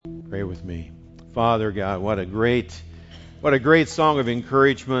Pray with me. Father God, what a great song of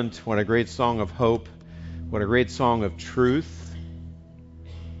encouragement, what a great song of hope, what a great song of truth,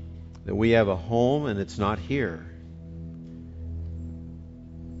 that we have a home and it's not here.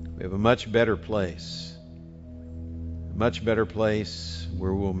 We have a much better place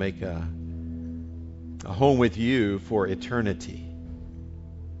where we'll make a home with you for eternity.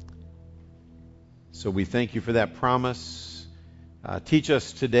 So we thank you for that promise. Teach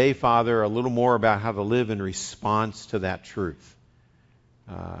us today, Father, a little more about how to live in response to that truth,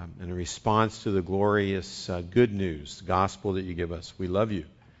 in response to the glorious good news, the gospel that you give us. We love you.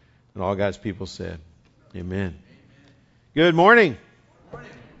 And all God's people said, Amen. Good morning.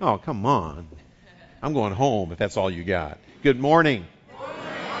 Oh, come on. I'm going home if that's all you got. Good morning.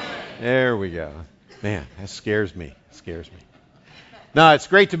 There we go. Man, that scares me. No, it's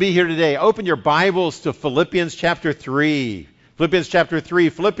great to be here today. Open your Bibles to Philippians chapter 3. Philippians,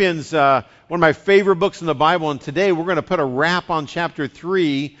 one of my favorite books in the Bible, and today we're going to put a wrap on chapter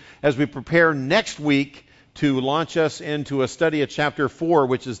 3 as we prepare next week to launch us into a study of chapter 4,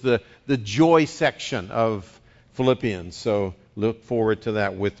 which is the joy section of Philippians. So look forward to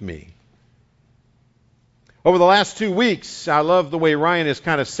that with me. Over the last 2 weeks, I love the way Ryan has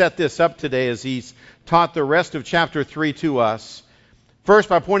kind of set this up today as he's taught the rest of chapter 3 to us. First,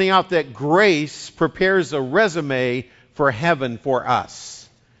 by pointing out that grace prepares a resume for heaven for us.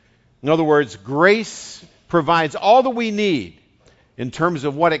 In other words, grace provides all that we need in terms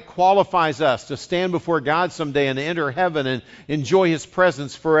of what it qualifies us to stand before God someday and enter heaven and enjoy His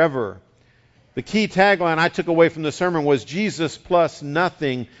presence forever. The key tagline I took away from the sermon was Jesus plus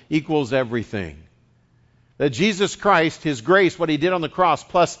nothing equals everything. That Jesus Christ, His grace, what He did on the cross,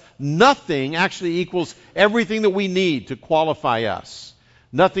 plus nothing actually equals everything that we need to qualify us.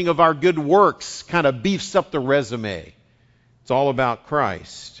 Nothing of our good works kind of beefs up the resume. It's all about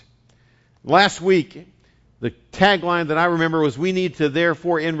Christ. Last week, the tagline that I remember was, we need to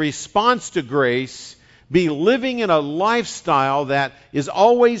therefore, in response to grace, be living in a lifestyle that is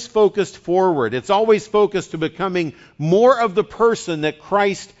always focused forward. It's always focused to becoming more of the person that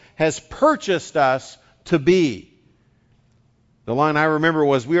Christ has purchased us to be. The line I remember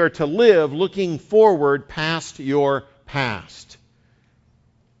was, we are to live looking forward past your past.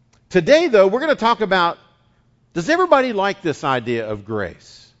 Today, though, we're going to talk about, does everybody like this idea of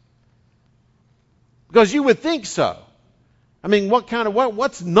grace? Because you would think so. I mean,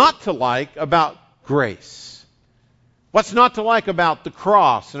 what's not to like about grace? What's not to like about the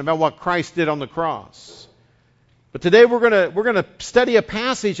cross and about what Christ did on the cross? But today we're going to study a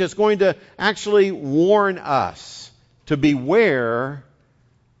passage that's going to actually warn us to beware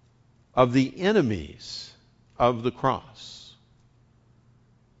of the enemies of the cross.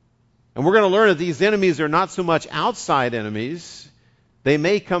 And we're going to learn that these enemies are not so much outside enemies. They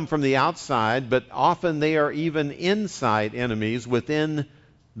may come from the outside, but often they are even inside enemies within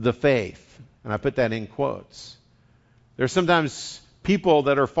the faith. And I put that in quotes. There are sometimes people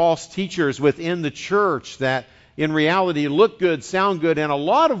that are false teachers within the church that in reality look good, sound good in a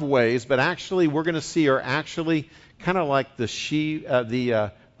lot of ways, but actually we're going to see are actually kind of like the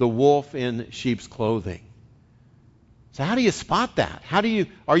wolf in sheep's clothing. So how do you spot that?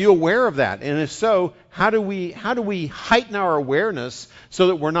 Are you aware of that? And if so, how do we heighten our awareness so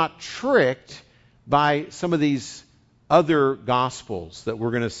that we're not tricked by some of these other gospels that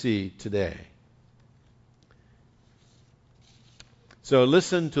we're going to see today? So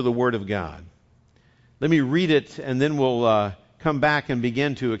listen to the Word of God. Let me read it, and then we'll come back and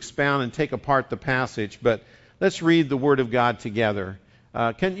begin to expound and take apart the passage. But let's read the Word of God together.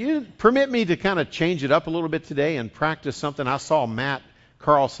 Can you permit me to kind of change it up a little bit today and practice something I saw Matt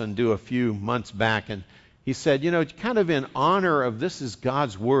Carlson do a few months back? And he said, kind of in honor of this is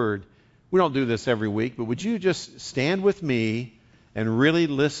God's Word, we don't do this every week, but would you just stand with me and really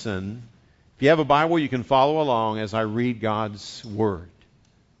listen? If you have a Bible, you can follow along as I read God's Word.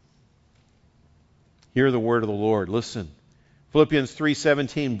 Hear the word of the Lord. Listen. Philippians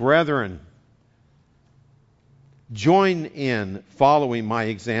 3:17, brethren, join in following my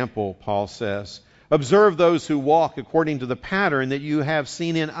example, Paul says. Observe those who walk according to the pattern that you have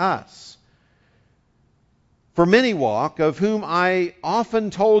seen in us. For many walk, of whom I often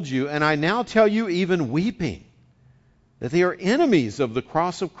told you, and I now tell you even weeping, that they are enemies of the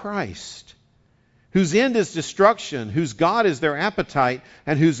cross of Christ, whose end is destruction, whose God is their appetite,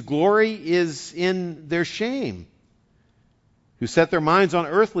 and whose glory is in their shame, who set their minds on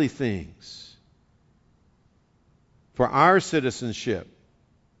earthly things. For our citizenship,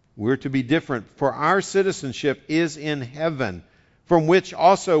 we're to be different. For our citizenship is in heaven, from which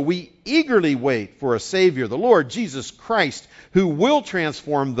also we eagerly wait for a Savior, the Lord Jesus Christ, who will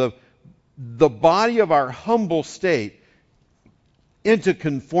transform the body of our humble state into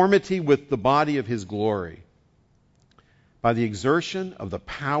conformity with the body of His glory, by the exertion of the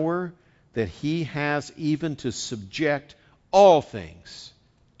power that He has even to subject all things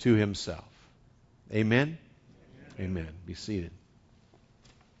to Himself. Amen? Amen. Be seated.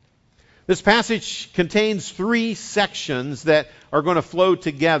 This passage contains 3 sections that are going to flow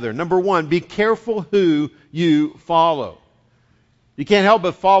together. Number 1, be careful who you follow. You can't help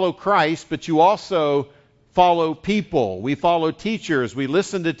but follow Christ, but you also follow people. We follow teachers. We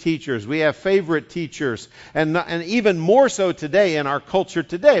listen to teachers. We have favorite teachers. And even more so today in our culture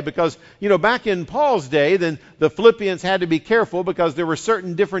today, because, back in Paul's day, then the Philippians had to be careful because there were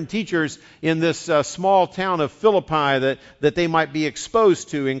certain different teachers in this small town of Philippi that they might be exposed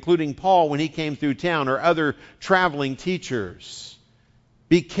to, including Paul when he came through town, or other traveling teachers.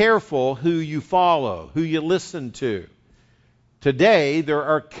 Be careful who you follow, who you listen to. Today, there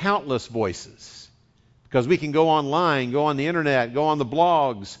are countless voices. Because we can go online, go on the internet, go on the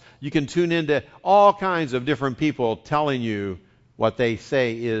blogs. You can tune into all kinds of different people telling you what they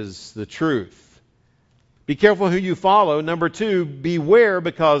say is the truth. Be careful who you follow. Number 2, beware,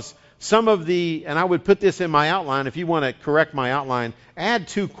 because some of and I would put this in my outline, if you want to correct my outline, add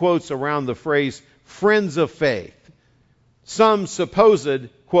 2 quotes around the phrase, friends of faith. Some supposed,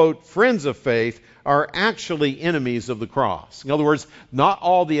 quote, friends of faith are actually enemies of the cross. In other words, not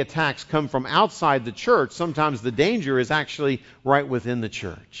all the attacks come from outside the church. Sometimes the danger is actually right within the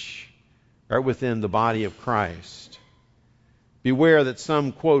church, right within the body of Christ. Beware that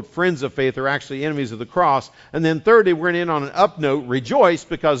some, quote, friends of faith are actually enemies of the cross. And then thirdly, we're going to end on an up note. Rejoice,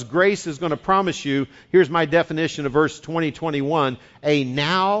 because grace is going to promise you, here's my definition of verse 20-21, a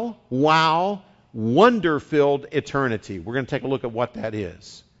now, wow, wonder-filled eternity. We're going to take a look at what that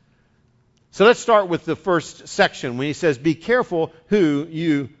is. So let's start with the first section when he says, be careful who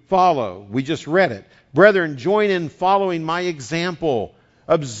you follow. We just read it. Brethren, join in following my example.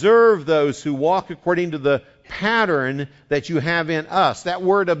 Observe those who walk according to the pattern that you have in us. That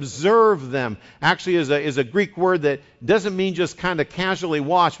word observe them actually is a Greek word that doesn't mean just kind of casually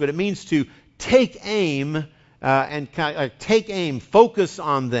watch, but it means to take aim focus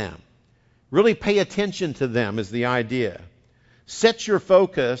on them. Really pay attention to them is the idea. Set your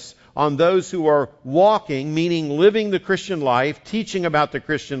focus on those who are walking, meaning living the Christian life, teaching about the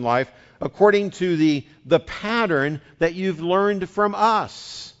Christian life, according to the pattern that you've learned from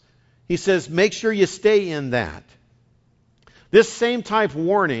us. He says, make sure you stay in that. This same type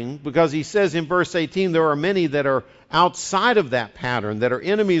warning, because he says in verse 18, there are many that are outside of that pattern, that are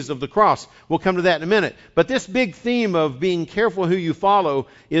enemies of the cross. We'll come to that in a minute. But this big theme of being careful who you follow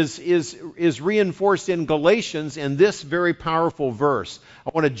is reinforced in Galatians in this very powerful verse.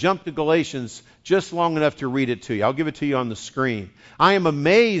 I want to jump to Galatians just long enough to read it to you. I'll give it to you on the screen. I am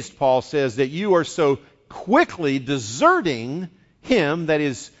amazed, Paul says, that you are so quickly deserting Him, that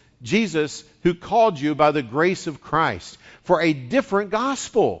is Jesus, who called you by the grace of Christ, for a different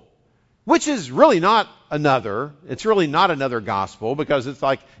gospel, which is really not another. It's really not another gospel, because it's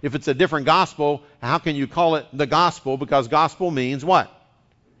like, if it's a different gospel, how can you call it the gospel? Because gospel means what?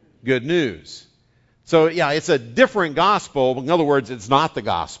 Good news. So yeah, it's a different gospel. In other words, it's not the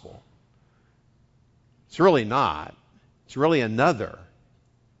gospel. It's really not. It's really another.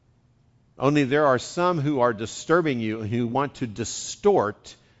 Only there are some who are disturbing you, who want to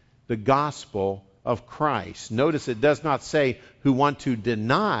distort the gospel of Christ. Notice it does not say who want to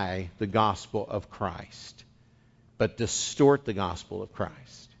deny the gospel of Christ, but distort the gospel of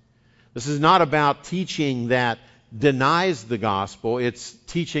Christ. This is not about teaching that denies the gospel. It's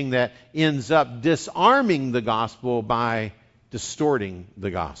teaching that ends up disarming the gospel by distorting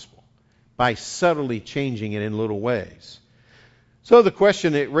the gospel, by subtly changing it in little ways. So the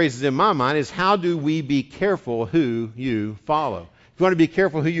question it raises in my mind is, how do we be careful who you follow? If you want to be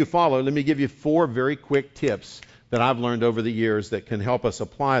careful who you follow, let me give you 4 very quick tips that I've learned over the years that can help us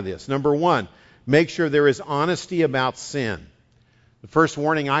apply this. Number 1, make sure there is honesty about sin. The first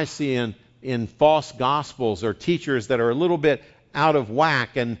warning I see in false gospels or teachers that are a little bit out of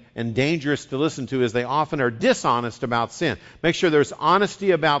whack and dangerous to listen to is they often are dishonest about sin. Make sure there's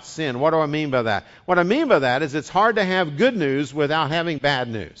honesty about sin. What do I mean by that? What I mean by that is it's hard to have good news without having bad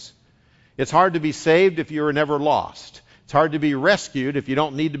news. It's hard to be saved if you were never lost. It's hard to be rescued if you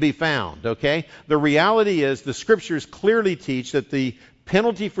don't need to be found, okay? The reality is the Scriptures clearly teach that the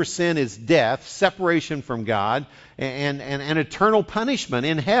penalty for sin is death, separation from God, and eternal punishment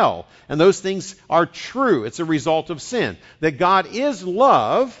in hell. And those things are true. It's a result of sin. That God is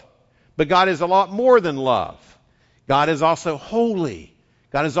love, but God is a lot more than love. God is also holy.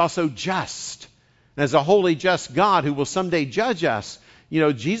 God is also just. And as a holy, just God who will someday judge us,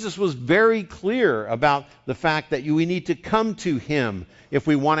 Jesus was very clear about the fact that we need to come to Him if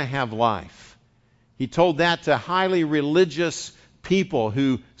we want to have life. He told that to highly religious people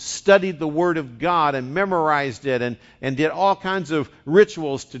who studied the Word of God and memorized it and did all kinds of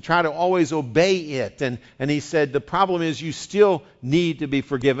rituals to try to always obey it. And he said, the problem is you still need to be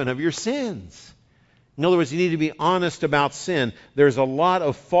forgiven of your sins. In other words, you need to be honest about sin. There's a lot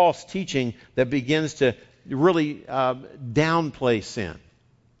of false teaching that begins to really downplay sin.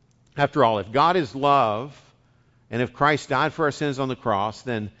 After all, if God is love, and if Christ died for our sins on the cross,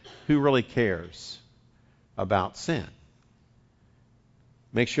 then who really cares about sin?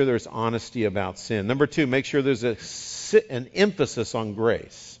 Make sure there's honesty about sin. Number 2, make sure there's an emphasis on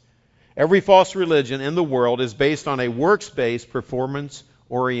grace. Every false religion in the world is based on a works-based,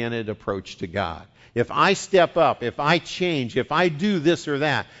 performance-oriented approach to God. If I step up, if I change, if I do this or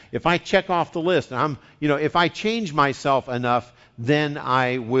that, if I check off the list, and if I change myself enough, then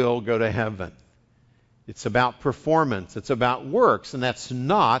I will go to heaven. It's about performance. It's about works, and that's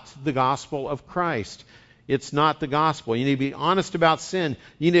not the gospel of Christ. It's not the gospel. You need to be honest about sin.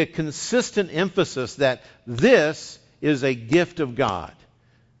 You need a consistent emphasis that this is a gift of God.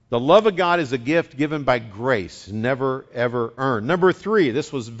 The love of God is a gift given by grace, never, ever earned. Number 3,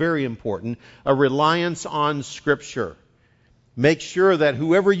 this was very important, a reliance on Scripture. Make sure that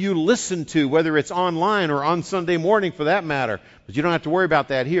whoever you listen to, whether it's online or on Sunday morning for that matter, but you don't have to worry about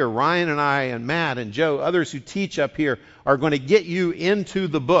that here. Ryan and I and Matt and Joe, others who teach up here, are going to get you into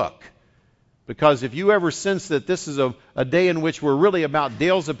the book. Because if you ever sense that this is a day in which we're really about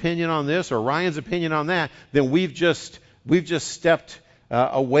Dale's opinion on this or Ryan's opinion on that, then we've just stepped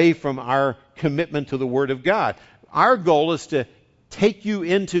away from our commitment to the Word of God. Our goal is to take you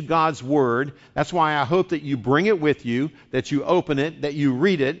into God's Word. That's why I hope that you bring it with you, that you open it, that you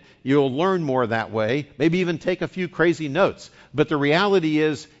read it. You'll learn more that way. Maybe even take a few crazy notes. But the reality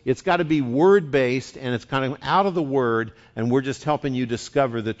is it's got to be Word-based, and it's kind of out of the Word, and we're just helping you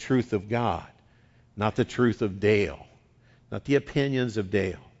discover the truth of God, not the truth of Dale, not the opinions of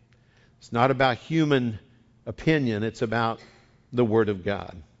Dale. It's not about human opinion. It's about the Word of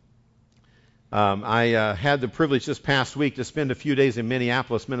God. I had the privilege this past week to spend a few days in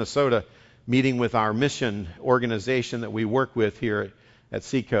Minneapolis, Minnesota, meeting with our mission organization that we work with here at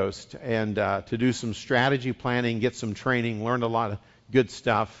Seacoast, and to do some strategy planning, get some training, learned a lot of good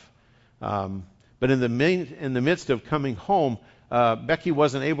stuff. But in the midst of coming home, Becky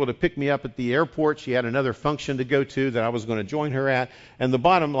wasn't able to pick me up at the airport. She had another function to go to that I was going to join her at. And the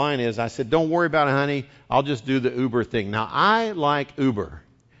bottom line is, I said, don't worry about it, honey. I'll just do the Uber thing. Now, I like Uber.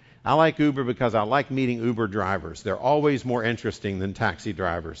 I like Uber because I like meeting Uber drivers. They're always more interesting than taxi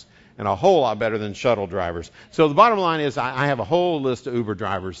drivers, and a whole lot better than shuttle drivers. So the bottom line is, I have a whole list of Uber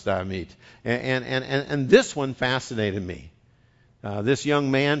drivers that I meet. And this one fascinated me. This young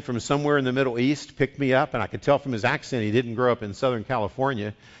man from somewhere in the Middle East picked me up, and I could tell from his accent he didn't grow up in Southern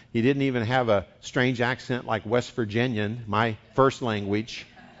California. He didn't even have a strange accent like West Virginian, my first language.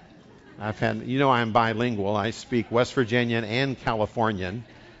 I'm bilingual. I speak West Virginian and Californian.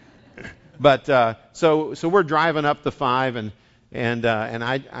 But so we're driving up the 5, and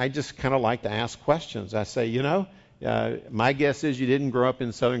I just kind of like to ask questions. I say, my guess is you didn't grow up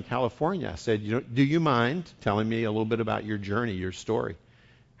in Southern California. I said, do you mind telling me a little bit about your journey, your story?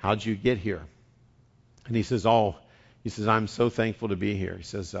 How'd you get here? And he says, I'm so thankful to be here. He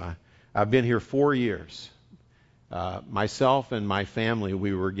says, I've been here 4 years. Myself and my family,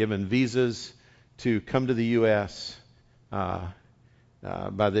 we were given visas to come to the U.S.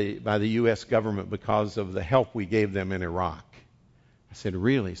 By the U.S. government because of the help we gave them in Iraq. I said,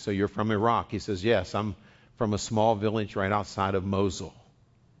 really? So you're from Iraq? He says, yes, I'm from a small village right outside of Mosul.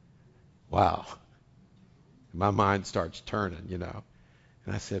 Wow. My mind starts turning,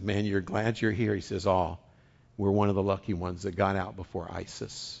 And I said, man, you're glad you're here? He says, we're one of the lucky ones that got out before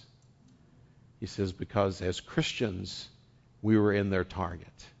ISIS. He says, because as Christians, we were in their target.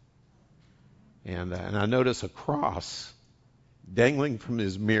 And I notice a cross dangling from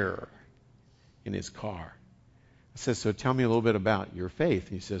his mirror in his car. I said, so tell me a little bit about your faith.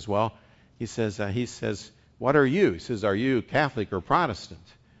 He says, what are you? He says, are you Catholic or Protestant?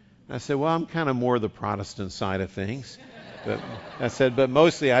 And I said, well, I'm kind of more the Protestant side of things. But I said, but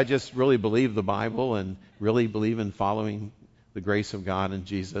mostly I just really believe the Bible and really believe in following the grace of God and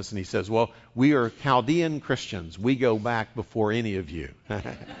Jesus. And he says, well, we are Chaldean Christians. We go back before any of you.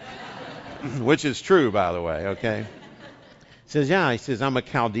 Which is true, by the way, okay? He says, yeah. He says, I'm a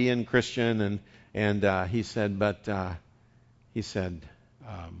Chaldean Christian. And he said,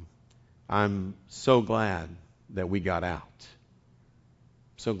 I'm so glad that we got out.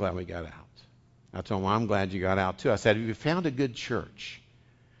 So glad we got out. I told him, well, I'm glad you got out too. I said, have you found a good church?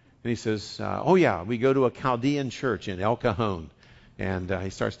 And he says, oh yeah, we go to a Chaldean church in El Cajon. And he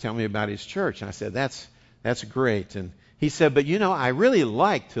starts telling me about his church. And I said, that's great. And he said, but I really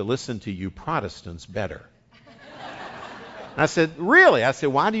like to listen to you Protestants better. I said, really? I said,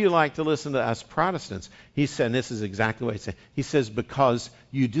 why do you like to listen to us Protestants? He said, and this is exactly what he said. He says, because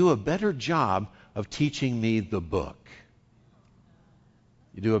you do a better job of teaching me the book.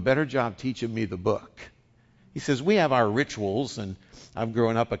 You do a better job teaching me the book. He says, we have our rituals, and I've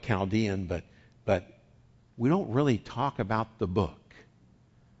grown up a Chaldean, but we don't really talk about the book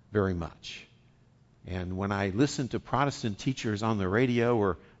very much. And when I listen to Protestant teachers on the radio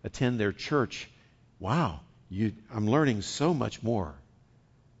or attend their church, wow, I'm learning so much more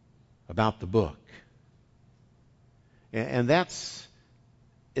about the book. And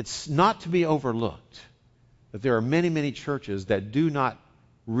it's not to be overlooked that there are many, many churches that do not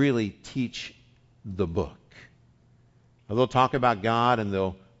really teach the book. Now, they'll talk about God and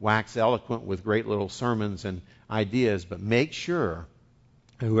they'll wax eloquent with great little sermons and ideas, but make sure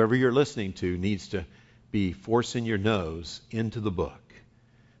whoever you're listening to needs to be forcing your nose into the book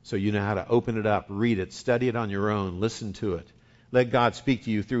so you know how to open it up, read it, study it on your own, listen to it. Let God speak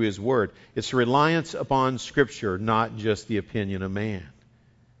to you through His Word. It's reliance upon Scripture, not just the opinion of man.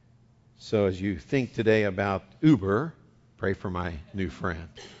 So as you think today about Uber, pray for my new friend.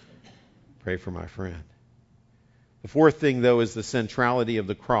 Pray for my friend. The fourth thing, though, is the centrality of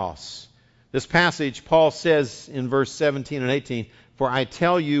the cross. This passage, Paul says in verse 17 and 18, for I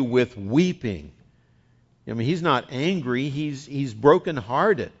tell you with weeping. I mean, he's not angry, he's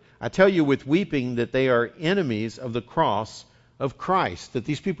brokenhearted. I tell you with weeping that they are enemies of the cross of Christ. That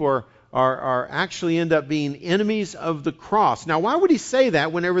these people are actually end up being enemies of the cross. Now, why would he say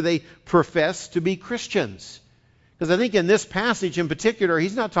that whenever they profess to be Christians? Because I think in this passage in particular,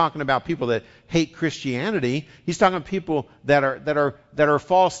 he's not talking about people that hate Christianity. He's talking about people that are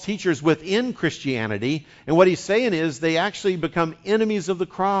false teachers within Christianity. And what he's saying is they actually become enemies of the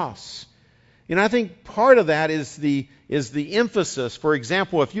cross. And I think part of that is the emphasis. For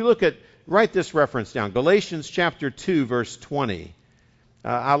example, if you look at, write this reference down, Galatians chapter 2, verse 20.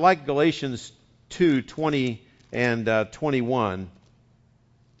 I like Galatians 2, 20 and 21.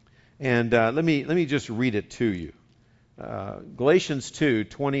 And let me just read it to you. Galatians 2,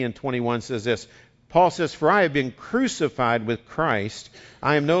 20 and 21 says this. Paul says, for I have been crucified with Christ.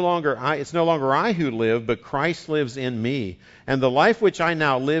 It's no longer I who live, but Christ lives in me. And the life which I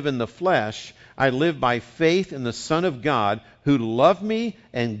now live in the flesh, I live by faith in the Son of God, who loved me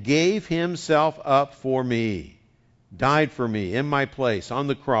and gave himself up for me. Died for me in my place on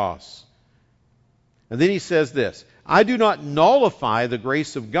the cross. And then he says this, I do not nullify the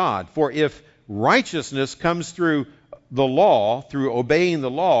grace of God, for if righteousness comes through the law, through obeying the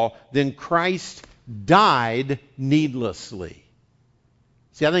law, then Christ died needlessly.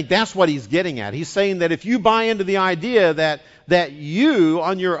 See, I think that's what he's getting at. He's saying that if you buy into the idea that you,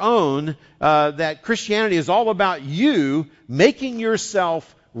 on your own, that Christianity is all about you making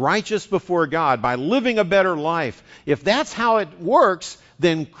yourself righteous before God by living a better life, if that's how it works,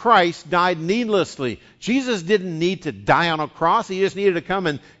 then Christ died needlessly. Jesus didn't need to die on a cross. He just needed to come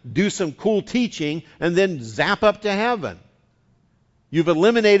and do some cool teaching and then zap up to heaven. You've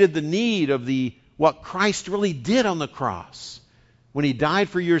eliminated the need of what Christ really did on the cross when He died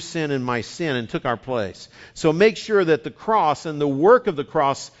for your sin and my sin and took our place. So make sure that the cross and the work of the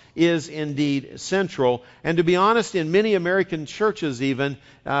cross is indeed central. And to be honest, in many American churches even,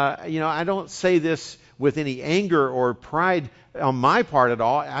 I don't say this with any anger or pride on my part at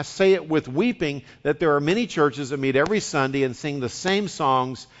all. I say it with weeping that there are many churches that meet every Sunday and sing the same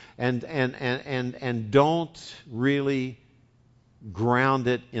songs and don't really ground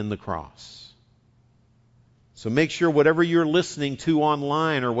it in the cross. So make sure whatever you're listening to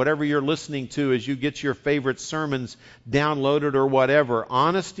online or whatever you're listening to as you get your favorite sermons downloaded or whatever,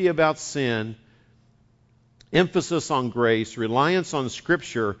 honesty about sin, emphasis on grace, reliance on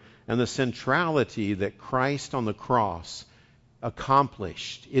Scripture, and the centrality that Christ on the cross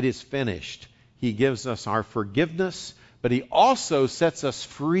accomplished. It is finished. He gives us our forgiveness, but He also sets us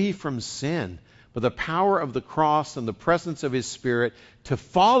free from sin by the power of the cross and the presence of His Spirit to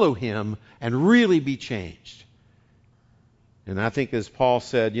follow Him and really be changed. And I think as Paul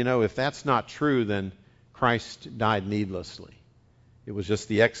said, if that's not true, then Christ died needlessly. It was just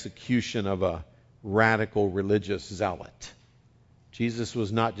the execution of a radical religious zealot. Jesus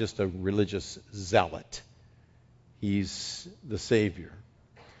was not just a religious zealot. He's the Savior.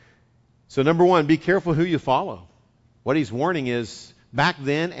 So number one, be careful who you follow. What he's warning is, back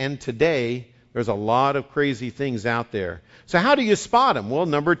then and today, There's a lot of crazy things out there. So how do you spot them? Well,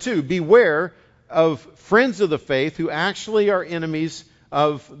 number 2, beware of friends of the faith who actually are enemies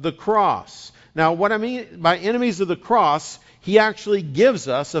of the cross. Now, what I mean by enemies of the cross, he actually gives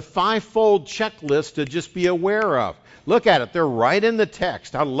us a 5-fold checklist to just be aware of. Look at it. They're right in the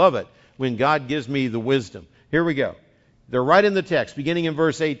text. I love it when God gives me the wisdom. Here we go. They're right in the text, beginning in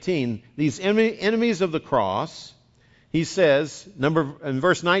verse 18. These enemies of the cross, he says, in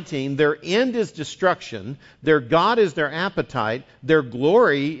verse 19, their end is destruction, their God is their appetite, their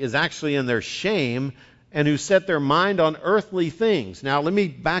glory is actually in their shame, and who set their mind on earthly things. Now, let me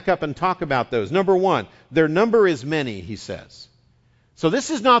back up and talk about those. Number 1, their number is many, he says. So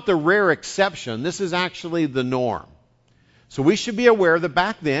this is not the rare exception. This is actually the norm. So we should be aware that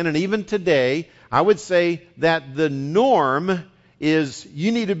back then, and even today, I would say that the norm is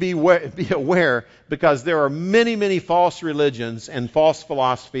you need to be aware because there are many, many false religions and false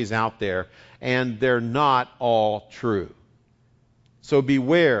philosophies out there, and they're not all true. So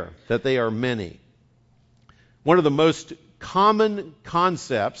beware that they are many. One of the most common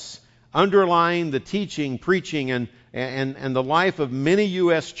concepts underlying the teaching, preaching, and the life of many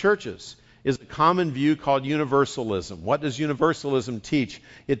U.S. churches is a common view called universalism. What does universalism teach?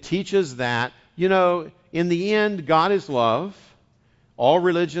 It teaches that, in the end, God is love. All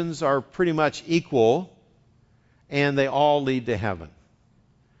religions are pretty much equal, and they all lead to heaven.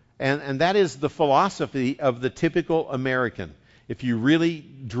 And that is the philosophy of the typical American. If you really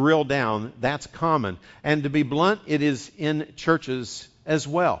drill down, that's common. And to be blunt, it is in churches as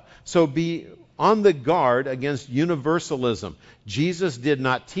well. So be on the guard against universalism. Jesus did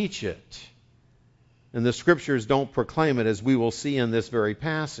not teach it. And the Scriptures don't proclaim it, as we will see in this very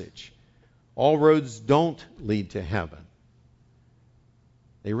passage. All roads don't lead to heaven.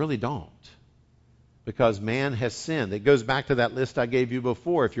 They really don't. Because man has sinned. It goes back to that list I gave you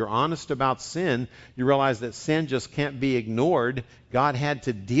before. If you're honest about sin, you realize that sin just can't be ignored. God had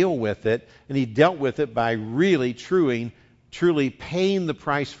to deal with it, and he dealt with it by really, truly paying the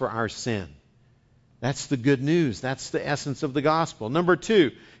price for our sin. That's the good news. That's the essence of the gospel. Number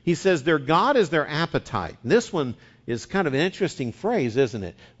 2, he says their God is their appetite. And this one is kind of an interesting phrase, isn't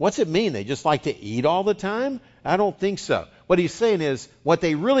it? What's it mean? They just like to eat all the time? I don't think so. What he's saying is what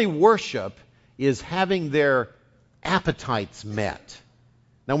they really worship is having their appetites met.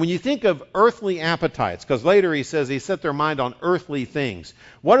 Now, when you think of earthly appetites, because later he says he set their mind on earthly things,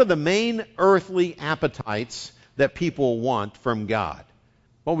 what are the main earthly appetites that people want from God?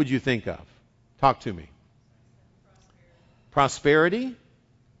 What would you think of? Talk to me. Prosperity,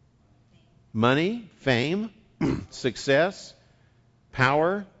 money, fame, success,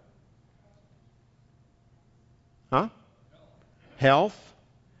 power, health.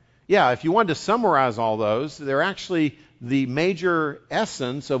 Yeah, if you wanted to summarize all those, they're actually the major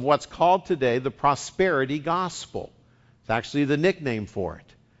essence of what's called today the prosperity gospel. It's actually the nickname for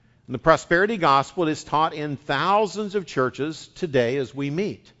it. And the prosperity gospel is taught in thousands of churches today as we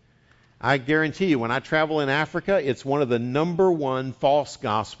meet. I guarantee you, when I travel in Africa, it's one of the number 1 false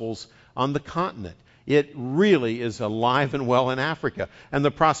gospels on the continent. It really is alive and well in Africa. And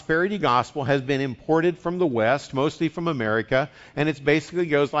the prosperity gospel has been imported from the West, mostly from America, and it basically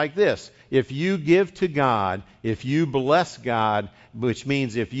goes like this. If you give to God, if you bless God, which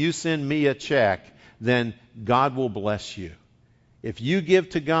means if you send me a check, then God will bless you. If you give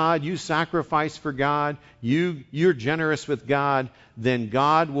to God, you sacrifice for God, you're generous with God, then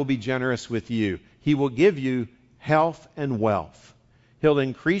God will be generous with you. He will give you health and wealth. He'll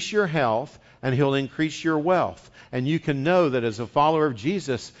increase your health and he'll increase your wealth. And you can know that as a follower of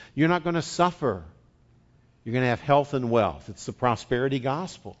Jesus, you're not going to suffer. You're going to have health and wealth. It's the prosperity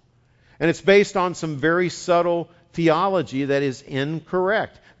gospel. And it's based on some very subtle theology that is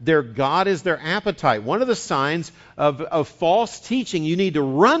incorrect. Their God is their appetite. One of the signs of false teaching you need to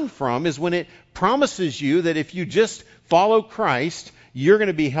run from is when it promises you that if you just follow Christ, you're going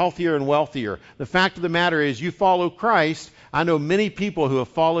to be healthier and wealthier. The fact of the matter is, you follow Christ. I know many people who have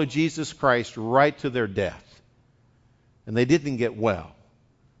followed Jesus Christ right to their death. And they didn't get well.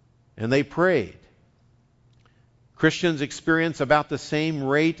 And they prayed. Christians experience about the same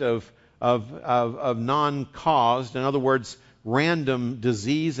rate of non-caused, in other words, random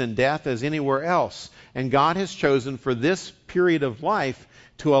disease and death as anywhere else. And God has chosen for this period of life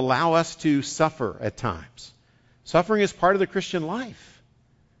to allow us to suffer at times. Suffering is part of the Christian life.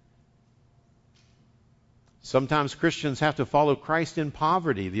 Sometimes Christians have to follow Christ in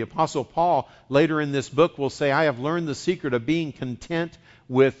poverty. The Apostle Paul later in this book will say, I have learned the secret of being content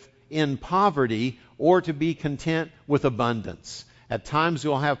in poverty, or to be content with abundance. At times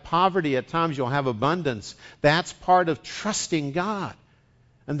you'll have poverty, at times you'll have abundance. That's part of trusting God.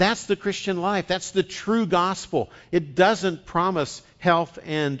 And that's the Christian life. That's the true gospel. It doesn't promise health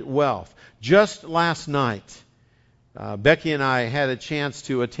and wealth. Just last night, Becky and I had a chance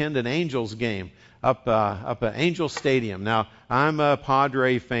to attend an Angels game up at Angel Stadium. Now, I'm a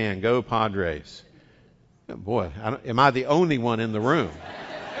Padre fan. Go Padres. Boy, am I the only one in the room?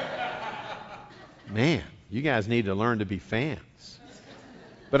 Man, you guys need to learn to be fans.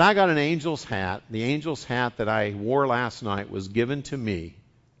 But I got an Angels hat. The Angels hat that I wore last night was given to me.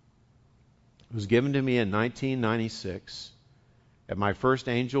 It was given to me in 1996 at my first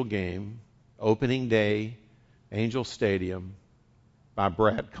Angel game, opening day, Angel Stadium, by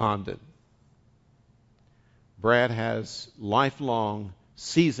Brad Condon. Brad has lifelong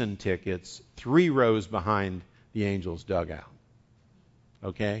season tickets, 3 rows behind the Angels dugout.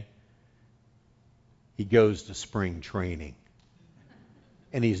 Okay? He goes to spring training.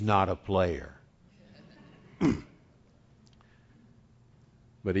 And he's not a player.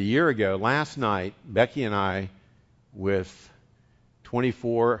 But a year ago, last night, Becky and I, with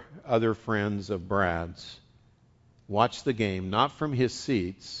 24 other friends of Brad's, watched the game, not from his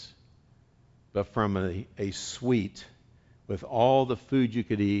seats, but from a suite with all the food you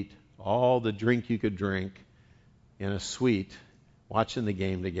could eat, all the drink you could drink, in a suite, watching the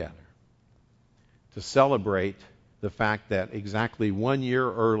game together. To celebrate the fact that exactly 1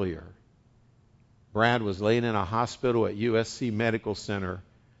 year earlier, Brad was laying in a hospital at USC Medical Center,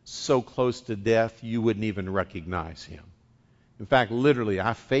 so close to death you wouldn't even recognize him. In fact, literally,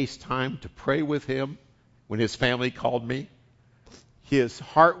 I FaceTimed to pray with him when his family called me. His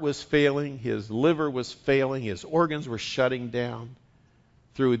heart was failing, his liver was failing, his organs were shutting down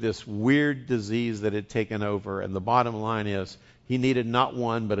through this weird disease that had taken over. And the bottom line is, he needed not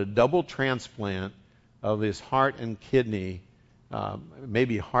one, but a double transplant of his heart and kidney,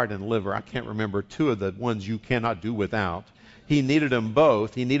 maybe heart and liver. I can't remember, 2 of the ones you cannot do without. He needed them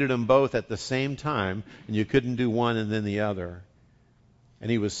both. He needed them both at the same time, and you couldn't do one and then the other.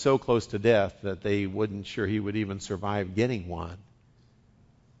 And he was so close to death that they weren't sure he would even survive getting one.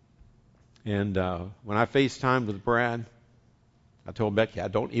 And when I FaceTimed with Brad, I told Becky, I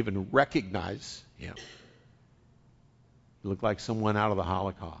don't even recognize him. He looked like someone out of the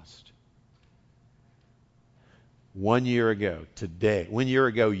Holocaust. 1 year ago today, 1 year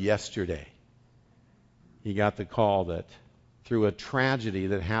ago yesterday, he got the call that through a tragedy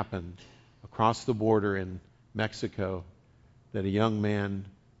that happened across the border in Mexico, that a young man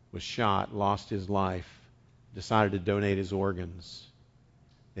was shot, lost his life, decided to donate his organs.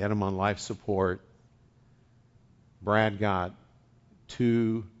 They had him on life support. Brad got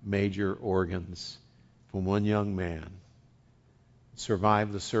 2 major organs from one young man,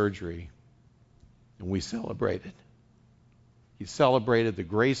 survived the surgery, and we celebrated. He celebrated the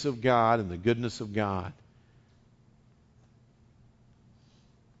grace of God and the goodness of God.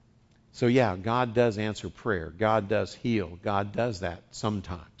 So yeah, God does answer prayer. God does heal. God does that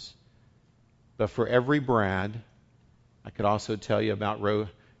sometimes. But for every Brad, I could also tell you about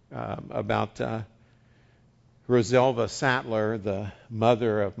Roselva Sattler, the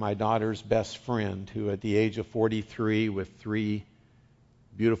mother of my daughter's best friend, who at the age of 43, with 3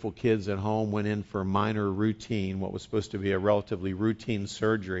 beautiful kids at home, went in for minor routine, what was supposed to be a relatively routine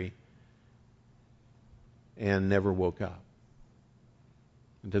surgery, and never woke up.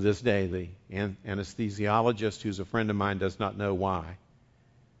 And to this day, the anesthesiologist, who's a friend of mine, does not know why.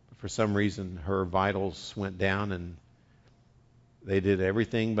 But for some reason, her vitals went down, and they did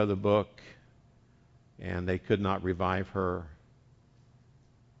everything by the book, and they could not revive her.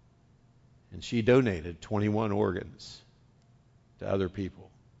 And she donated 21 organs to other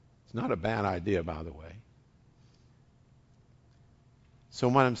people. It's not a bad idea, by the way. So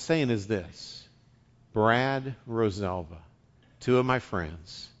what I'm saying is this. Brad, Roselva, 2 of my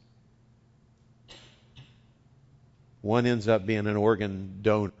friends. One ends up being an organ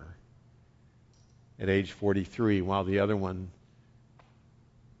donor at age 43, while the other one,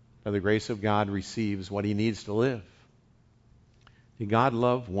 by the grace of God, receives what he needs to live. Did God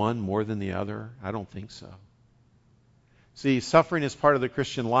love one more than the other? I don't think so. See, suffering is part of the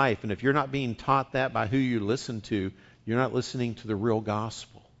Christian life, and if you're not being taught that by who you listen to, you're not listening to the real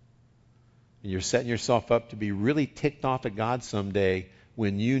gospel. And you're setting yourself up to be really ticked off at God someday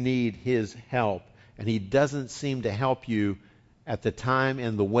when you need his help, and he doesn't seem to help you at the time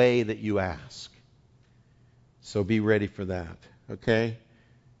and the way that you ask. So be ready for that, okay?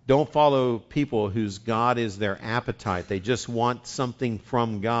 Don't follow people whose God is their appetite. They just want something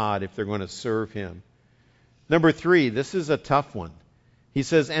from God if they're going to serve him. Number 3, this is a tough one. He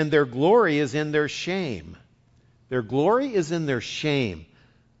says, and their glory is in their shame. Their glory is in their shame.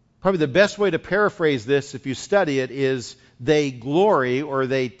 Probably the best way to paraphrase this, if you study it, is they glory, or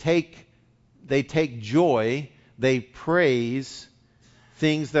they take joy, they praise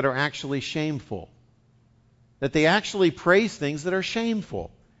things that are actually shameful. That they actually praise things that are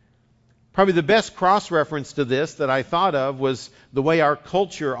shameful. Probably the best cross-reference to this that I thought of was the way our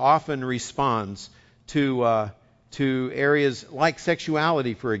culture often responds to areas like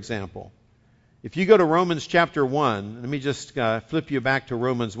sexuality, for example. If you go to Romans chapter 1, let me just flip you back to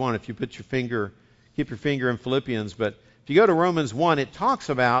Romans 1 if you keep your finger in Philippians. But if you go to Romans 1, it talks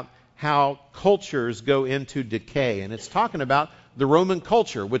about how cultures go into decay. And it's talking about the Roman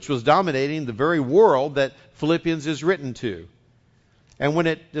culture, which was dominating the very world that Philippians is written to. And when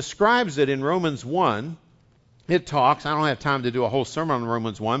it describes it in Romans 1, it talks, I don't have time to do a whole sermon on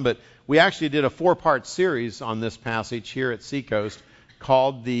Romans 1, but we actually did a 4-part series on this passage here at Seacoast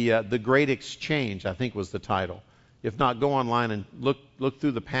called the Great Exchange, I think was the title. If not, go online and look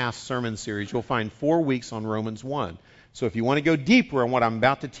through the past sermon series. You'll find 4 weeks on Romans 1. So if you want to go deeper on what I'm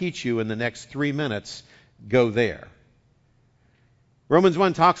about to teach you in the next 3 minutes, go there. Romans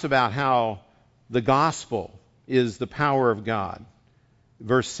 1 talks about how the gospel is the power of God.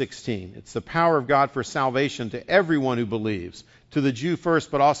 Verse 16, it's the power of God for salvation to everyone who believes, to the Jew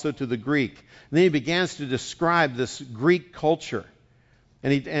first, but also to the Greek. And then he begins to describe this Greek culture,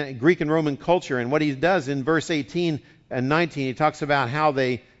 and Greek and Roman culture. And what he does in verse 18 and 19, he talks about how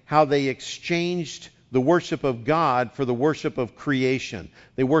they exchanged the worship of God for the worship of creation.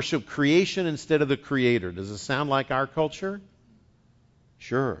 They worship creation instead of the Creator. Does it sound like our culture?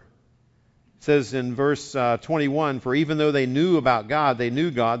 Sure. It says in verse 21, for even though they knew about God,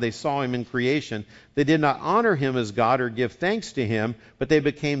 they saw Him in creation, they did not honor Him as God or give thanks to Him, but they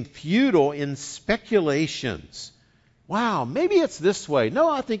became futile in speculations. Wow, maybe it's this way. No,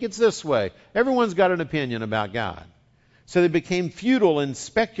 I think it's this way. Everyone's got an opinion about God. So they became futile in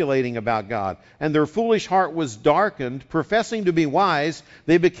speculating about God, and their foolish heart was darkened. Professing to be wise,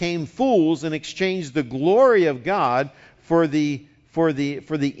 they became fools and exchanged the glory of God for the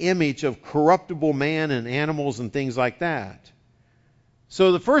image of corruptible man and animals and things like that.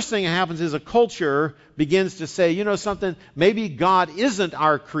 So the first thing that happens is a culture begins to say, you know something, maybe God isn't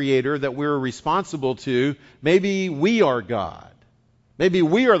our creator that we're responsible to. Maybe we are God. Maybe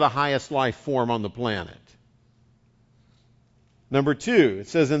we are the highest life form on the planet. Number 2, it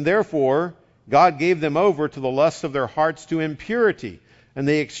says, and therefore God gave them over to the lusts of their hearts to impurity, and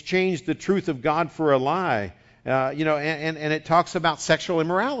they exchanged the truth of God for a lie. And it talks about sexual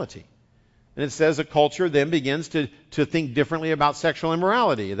immorality. And it says a culture then begins to think differently about sexual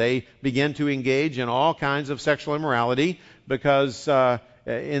immorality. They begin to engage in all kinds of sexual immorality because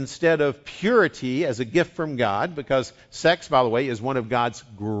instead of purity as a gift from God, because sex, by the way, is one of God's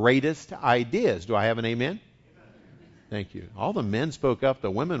greatest ideas. Do I have an amen? Thank you. All the men spoke up.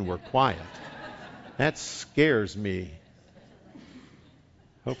 The women were quiet. That scares me.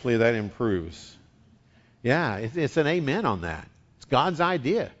 Hopefully that improves. Yeah, it's an amen on that. It's God's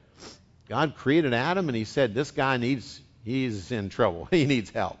idea. God created Adam and He said, this guy he's in trouble. He needs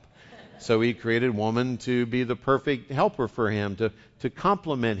help. So He created woman to be the perfect helper for him, to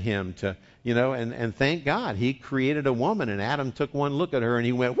complement him, and thank God He created a woman, and Adam took one look at her and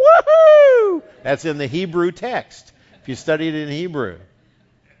he went, woohoo! That's in the Hebrew text. If you study it in Hebrew.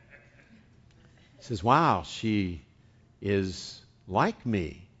 He says, wow, she is like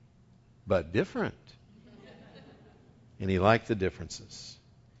me, but different. And He liked the differences.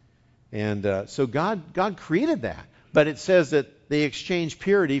 And so God created that. But it says that they exchange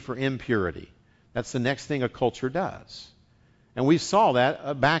purity for impurity. That's the next thing a culture does. And we saw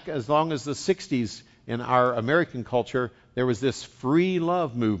that back as long as the 60s in our American culture. There was this free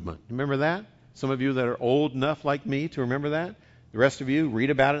love movement. Remember that? Some of you that are old enough like me to remember that. The rest of you read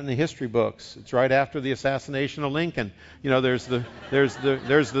about it in the history books. It's right after the assassination of Lincoln. There's the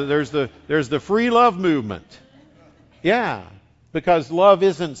free love movement. Yeah, because love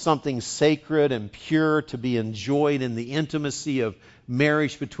isn't something sacred and pure to be enjoyed in the intimacy of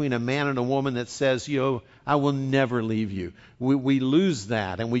marriage between a man and a woman that says, I will never leave you. We lose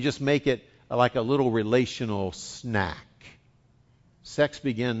that and we just make it like a little relational snack. Sex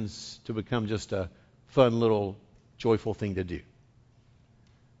begins to become just a fun little joyful thing to do.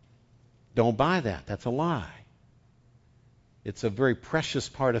 Don't buy that. That's a lie. It's a very precious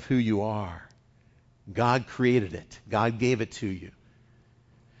part of who you are. God created it. God gave it to you.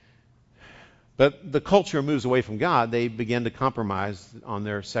 But the culture moves away from God. They begin to compromise on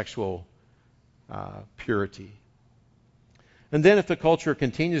their sexual purity. And then if the culture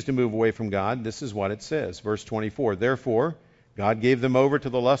continues to move away from God, this is what it says. Verse 24, therefore, God gave them over to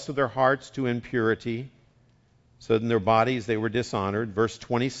the lust of their hearts to impurity. So in their bodies they were dishonored. Verse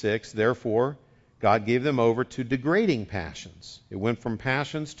 26, therefore God gave them over to degrading passions. It went from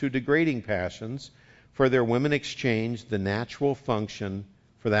passions to degrading passions, for their women exchanged the natural function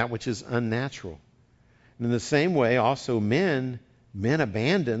for that which is unnatural. And in the same way also men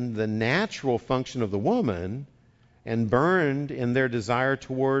abandoned the natural function of the woman and burned in their desire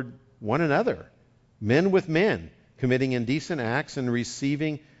toward one another, men with men, committing indecent acts and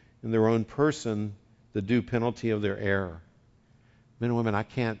receiving in their own person the due penalty of their error. Men and women, I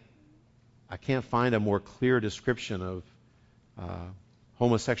can't find a more clear description of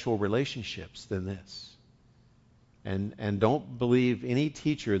homosexual relationships than this. And don't believe any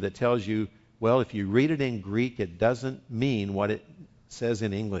teacher that tells you, well, if you read it in Greek, it doesn't mean what it says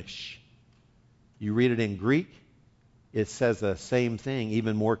in English. You read it in Greek, it says the same thing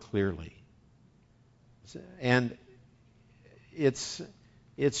even more clearly. And it's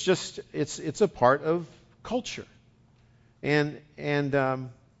a part of culture. And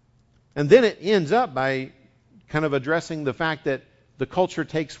then it ends up by kind of addressing the fact that the culture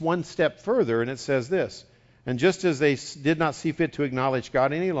takes one step further, and it says this, and just as they did not see fit to acknowledge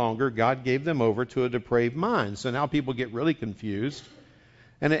God any longer, God gave them over to a depraved mind. So now people get really confused.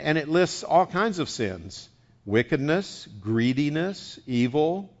 And it lists all kinds of sins: wickedness, greediness,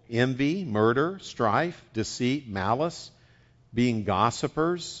 evil, envy, murder, strife, deceit, malice, being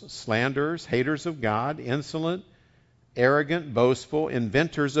gossipers, slanderers, haters of God, insolent, arrogant, boastful,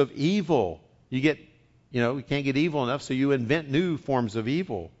 inventors of evil. You can't get evil enough, so you invent new forms of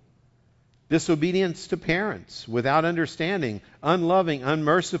evil. Disobedience to parents, without understanding, unloving,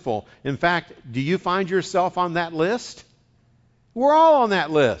 unmerciful. In fact, do you find yourself on that list? We're all on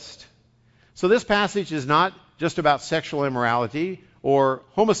that list. So this passage is not just about sexual immorality or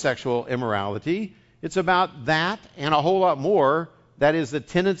homosexual immorality. It's about that and a whole lot more. That is the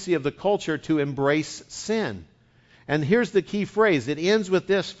tendency of the culture to embrace sin. And here's the key phrase. It ends with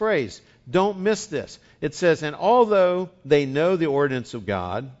this phrase. Don't miss this. It says, and although they know the ordinance of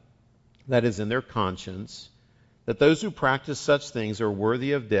God, that is in their conscience, that those who practice such things are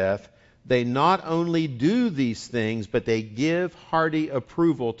worthy of death, they not only do these things, but they give hearty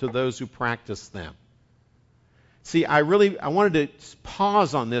approval to those who practice them. See, I wanted to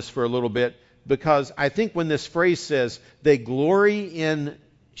pause on this for a little bit, because I think when this phrase says they glory in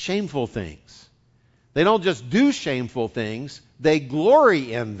shameful things, they don't just do shameful things, they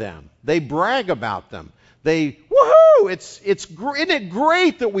glory in them. They brag about them. Woohoo! Isn't it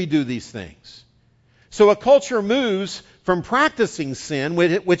great that we do these things? So a culture moves from practicing sin,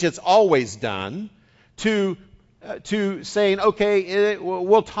 which it's always done, to saying, okay,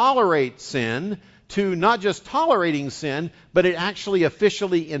 we'll tolerate sin, to not just tolerating sin, but it actually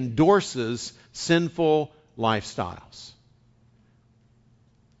officially endorses sinful lifestyles.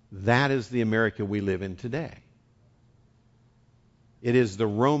 That is the America we live in today. It is the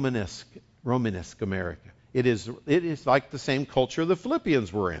Romanesque America. It is like the same culture the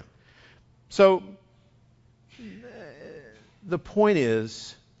Philippians were in. So the point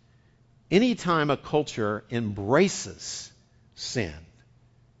is, anytime a culture embraces sin,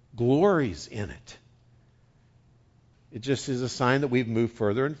 glories in it, it just is a sign that we've moved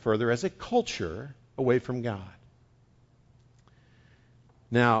further and further as a culture away from God.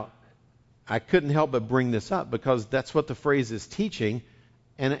 Now, I couldn't help but bring this up because that's what the phrase is teaching,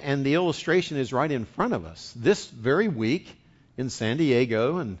 and the illustration is right in front of us. This very week in San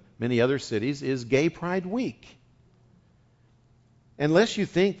Diego and many other cities is Gay Pride Week. Unless you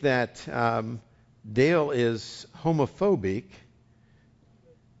think that Dale is homophobic,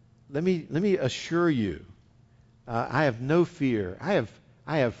 let me assure you, I have no fear. I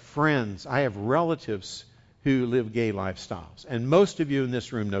have friends, I have relatives who live gay lifestyles, and most of you in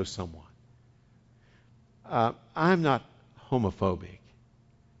this room know someone. I'm not homophobic.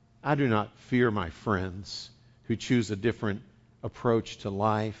 I do not fear my friends who choose a different approach to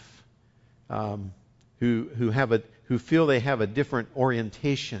life, who feel they have a different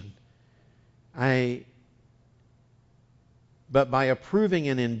orientation. But by approving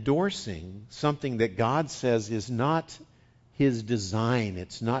and endorsing something that God says is not His design,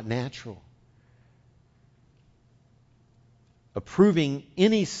 it's not natural, approving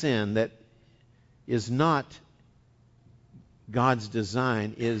any sin that is not God's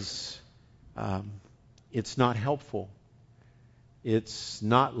design it's not helpful. It's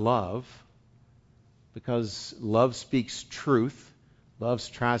not love, because love speaks truth. Love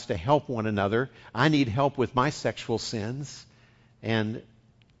tries to help one another. I need help with my sexual sins, and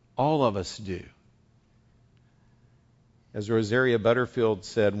all of us do. As Rosaria Butterfield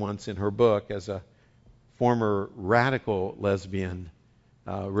said once in her book, as a former radical lesbian,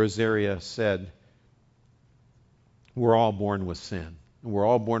 Rosaria said, We're all born with sin. We're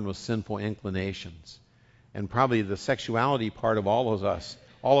all born with sinful inclinations. And probably the sexuality part of all of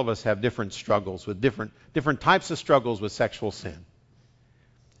us have different struggles with different types of struggles with sexual sin.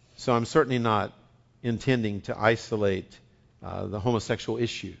 So I'm certainly not intending to isolate the homosexual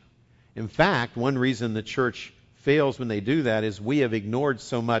issue. In fact, one reason the church fails when they do that is we have ignored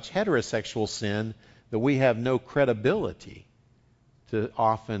so much heterosexual sin that we have no credibility to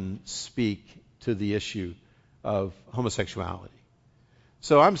often speak to the issue of homosexuality.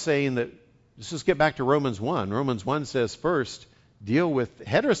 So I'm saying that, let's just get back to Romans 1. Romans 1 says first, deal with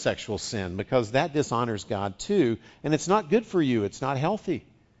heterosexual sin because that dishonors God too, and it's not good for you. It's not healthy.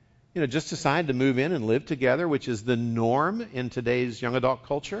 Just decide to move in and live together, which is the norm in today's young adult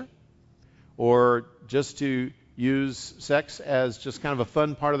culture, or just to use sex as just kind of a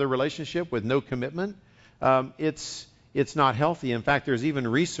fun part of the relationship with no commitment. It's not healthy. In fact, there's even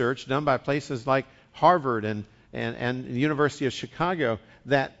research done by places like Harvard and the University of Chicago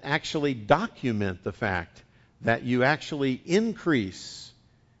that actually document the fact that you actually increase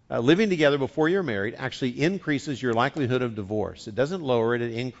living together before you're married actually increases your likelihood of divorce. It doesn't lower it,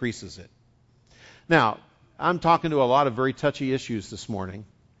 it increases it. Now, I'm talking to a lot of very touchy issues this morning,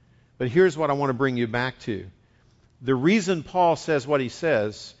 but here's what I want to bring you back to. The reason Paul says what he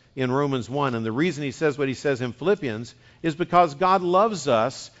says in Romans 1 and the reason he says what he says in Philippians is because God loves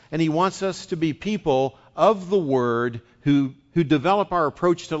us and he wants us to be people of the Word who develop our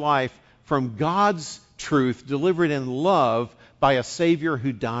approach to life from God's truth delivered in love by a Savior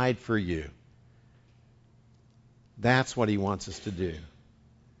who died for you. That's what he wants us to do.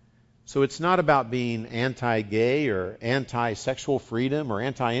 So it's not about being anti-gay or anti-sexual freedom or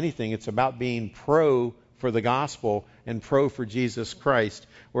anti-anything. It's about being pro for the gospel and pro for Jesus Christ.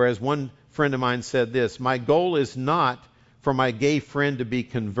 Whereas one friend of mine said this, my goal is not for my gay friend to be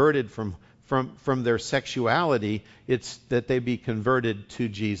converted from their sexuality. It's that they be converted to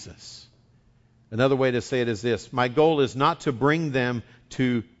Jesus. Another way to say it is this, my goal is not to bring them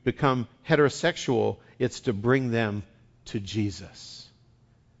to become heterosexual, it's to bring them to Jesus.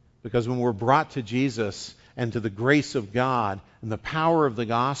 Because when we're brought to Jesus and to the grace of God and the power of the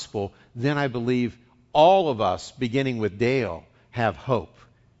gospel, then I believe all of us, beginning with Dale, have hope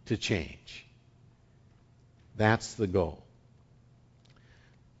to change. That's the goal.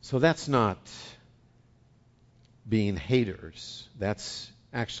 So that's not being haters. That's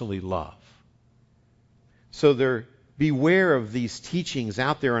actually love. So beware of these teachings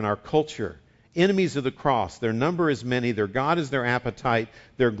out there in our culture. Enemies of the cross. Their number is many. Their God is their appetite.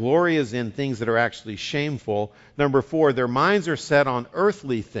 Their glory is in things that are actually shameful. Number 4, their minds are set on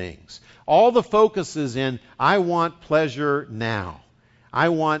earthly things. All the focus is in, I want pleasure now. I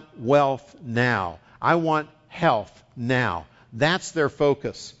want wealth now. I want health now. That's their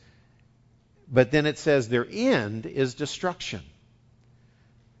focus. But then it says their end is destruction.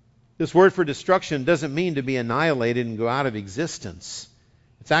 This word for destruction doesn't mean to be annihilated and go out of existence.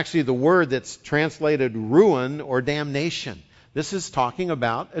 It's actually the word that's translated ruin or damnation. This is talking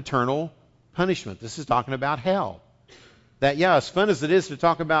about eternal punishment. This is talking about hell. That, as fun as it is to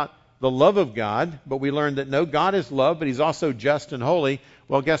talk about the love of God, but we learned that no, God is love, but he's also just and holy.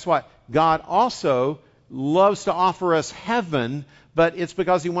 Well, guess what? God also loves to offer us heaven, but it's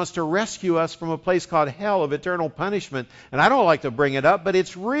because he wants to rescue us from a place called hell of eternal punishment. And I don't like to bring it up, but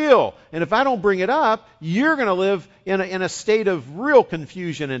it's real. And if I don't bring it up, you're going to live in a state of real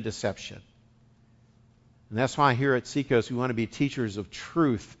confusion and deception. And that's why here at Seacoast we want to be teachers of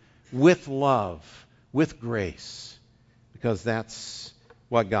truth with love, with grace, because that's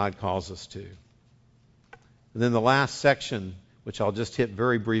what God calls us to. And then the last section, which I'll just hit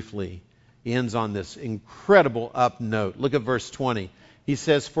very briefly, ends on this incredible up note. Look at verse 20. He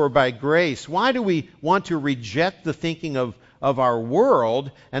says, for by grace, why do we want to reject the thinking of our world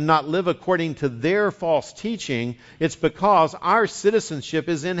and not live according to their false teaching? It's because our citizenship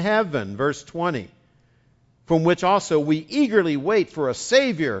is in heaven. Verse 20. From which also we eagerly wait for a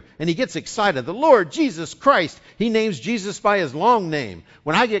Savior. And he gets excited. The Lord Jesus Christ. He names Jesus by his long name.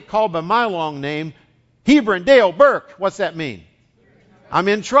 When I get called by my long name, Hebron Dale Burke, what's that mean? I'm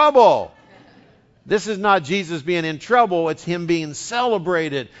in trouble. This is not Jesus being in trouble. It's him being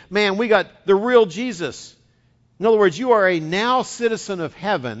celebrated. Man, we got the real Jesus. In other words, you are a now citizen of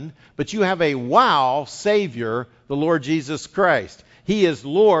heaven, but you have a wow Savior, the Lord Jesus Christ. He is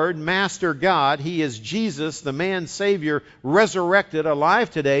Lord, Master God. He is Jesus, the man Savior, resurrected,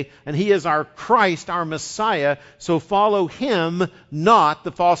 alive today. And he is our Christ, our Messiah. So follow him, not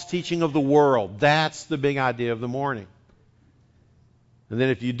the false teaching of the world. That's the big idea of the morning. And then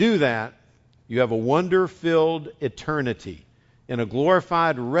if you do that, you have a wonder-filled eternity in a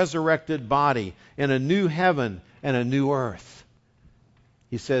glorified, resurrected body, in a new heaven and a new earth.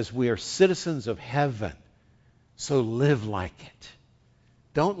 He says we are citizens of heaven, so live like it.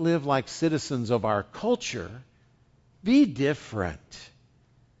 Don't live like citizens of our culture. Be different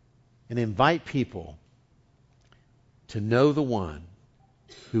and invite people to know the one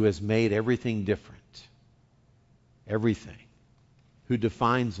who has made everything different. Everything. Who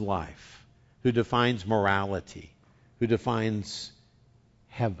defines life, who defines morality, who defines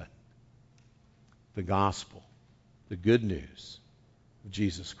heaven. The gospel, the good news of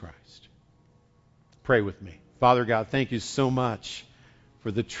Jesus Christ. Pray with me. Father God, thank you so much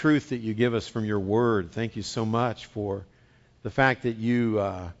for the truth that you give us from your word. Thank you so much for the fact that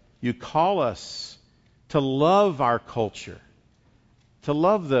you call us to love our culture, to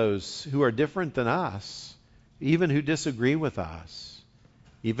love those who are different than us, even who disagree with us,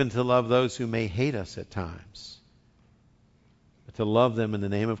 even to love those who may hate us at times, but to love them in the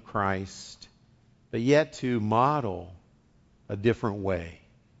name of Christ, but yet to model a different way.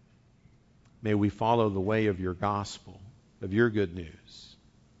 May we follow the way of your gospel, of your good news.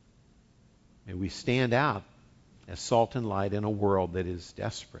 May we stand out as salt and light in a world that is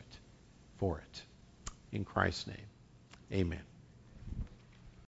desperate for it. In Christ's name, amen.